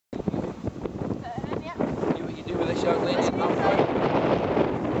See what you do with this young lady in that point.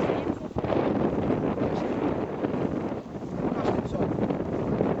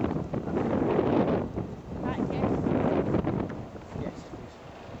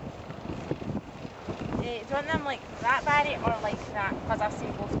 Do you want them like that, Barry, or like that? Because I've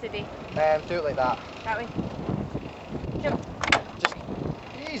seen both today. Do it like that. That way. Jump. Just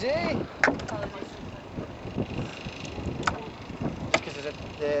easy. Apologies. Just because if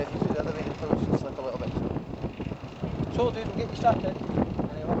you do the other way, the pillows can slip a little bit. So, dude, we'll get you started. And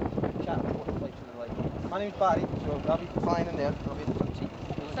we'll chat about what the flight's going to be like. My name's Barry, so I'll be flying in there. I'll be in the front seat.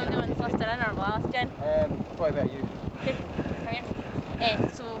 Somebody wants to lift her in or last, Jen? Probably better you. Okay, come here.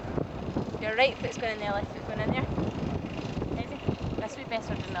 So, your right foot's going in there, left foot's going in there. Easy. This would be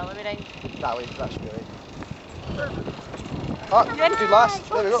better than the other way round. That way, that should be right. Oh, good last.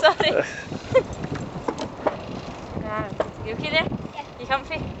 There we go. Sorry. You okay there? Yeah. You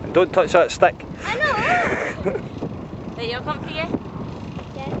comfy? And don't touch that stick. I know. Right, you're comfy, yeah?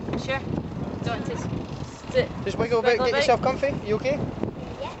 Yeah. Sure? Don't just Just wiggle a bit, get yourself comfy. You okay?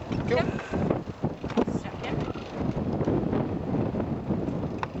 Yeah. Cool. Strap in.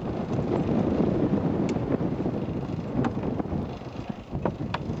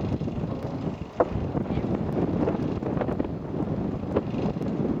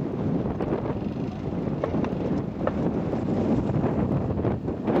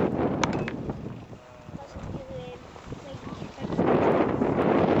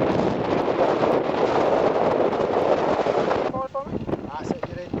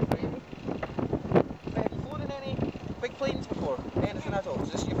 Planes before? Anything at all?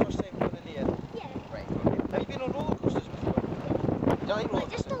 Is this your first time going in the air? Yeah. Right, okay. Have you been on roller coasters before? Do you like roller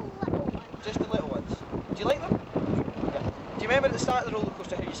Just coasters? a little one. Just the little ones. Do you like them? Yeah. Do you remember at the start of the roller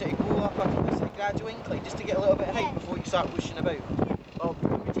coaster how you sort of go up a sort of gradual incline just to get a little bit of height before you start whooshing about? Well,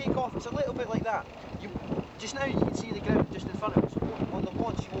 when you take off, it's a little bit like that. Just now you can see the ground just in front of us. On the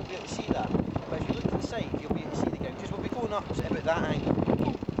launch you won't be able to see that. But if you look to the side, you'll be able to see the ground because we'll be going up at about that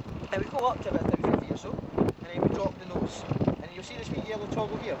angle. And we go up to about 1,000 feet or so. And then we drop the nose, and you'll see this wee yellow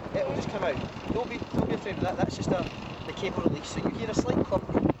toggle here. It'll just come out. Don't be afraid of that. That's just the cable release. So you hear a slight clunk.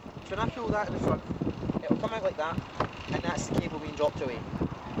 So when I pull that in the front, it'll come out like that, and that's the cable being dropped away.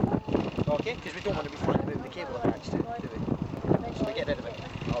 Okay? Because we don't want to be flying about with the cable attached to it, do we? So we get rid of it.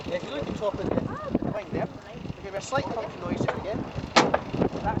 Okay. If you look at the top of the wing there, there's going to be a slight clunky noise there again.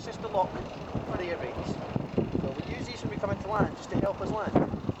 That's just the lock for the air brakes. So we use these when we come into land just to help us land.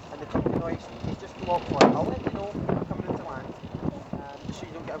 The clunky noise is just the lock one. I'll let you know when I'm coming into land, just so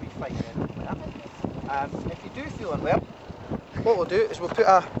you don't get a wee fight or anything like that. If you do feel unwell, what we'll do is we'll put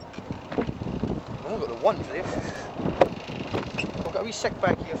a... I've only got the one for you. We've got a wee sick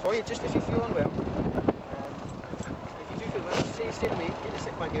bag here for you, just if you feel unwell. If you do feel unwell, stay away, get the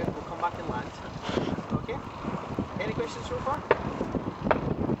sick bag out, we'll come back and land. Okay? Any questions so far?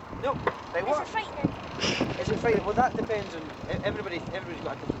 No? Right, what? Is it frightening? Is it frightening? Well, that depends on everybody's got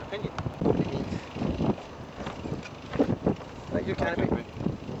a different opinion. What it means. Right, you canopy.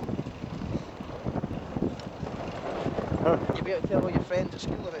 You'll be able to tell all your friends at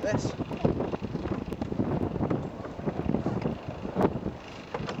school about this.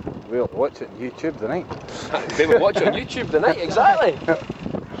 We'll watch it on YouTube tonight. We will watch it on YouTube tonight, exactly.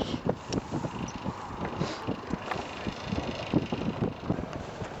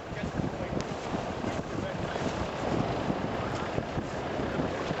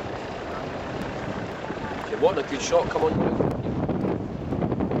 If you want a good shot, come on.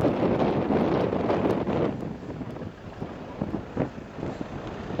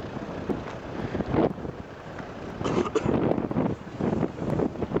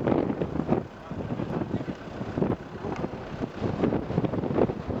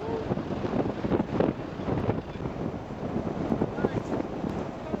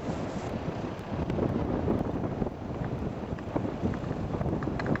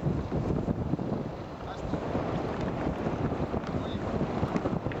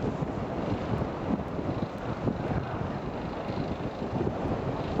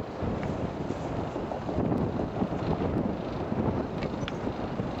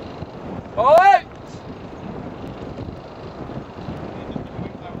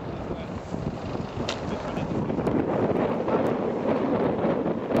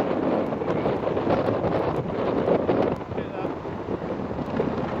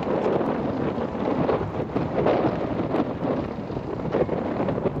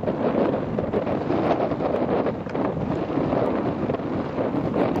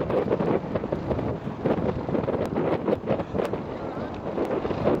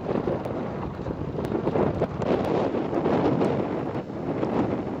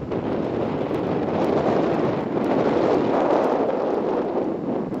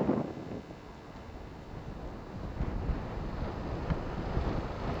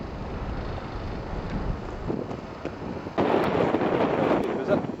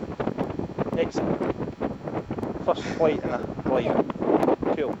 Excellent. First flight in a glider.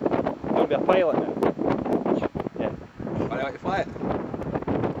 Cool. You're going to be a pilot now.